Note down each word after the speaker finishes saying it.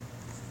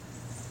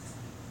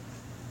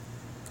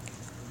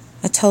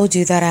I told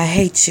you that I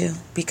hate you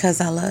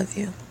because I love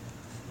you.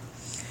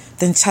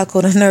 Then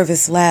chuckled a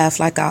nervous laugh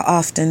like I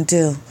often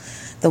do,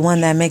 the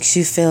one that makes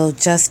you feel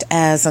just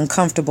as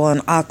uncomfortable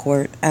and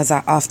awkward as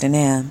I often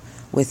am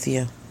with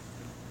you.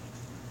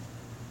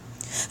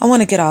 I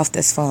want to get off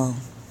this phone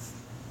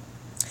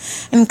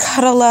and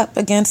cuddle up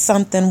against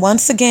something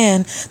once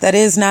again that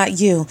is not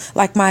you,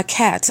 like my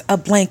cat, a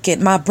blanket,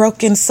 my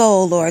broken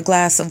soul, or a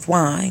glass of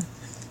wine.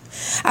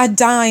 I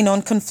dine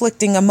on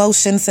conflicting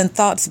emotions and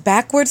thoughts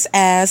backwards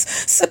as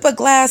sip a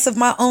glass of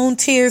my own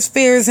tears,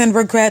 fears, and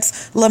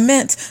regrets,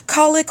 lament,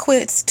 call it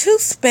quits, too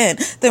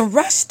spent, then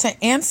rush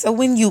to answer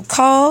when you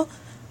call,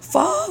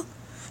 fall,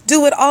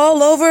 do it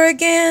all over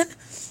again.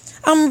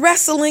 I'm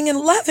wrestling and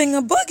loving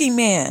a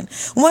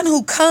boogeyman, one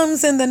who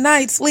comes in the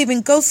nights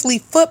leaving ghostly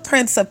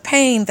footprints of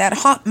pain that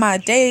haunt my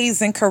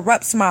days and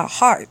corrupts my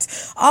heart,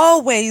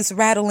 always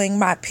rattling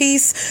my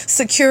peace,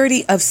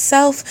 security of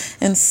self,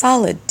 and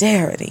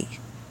solidarity.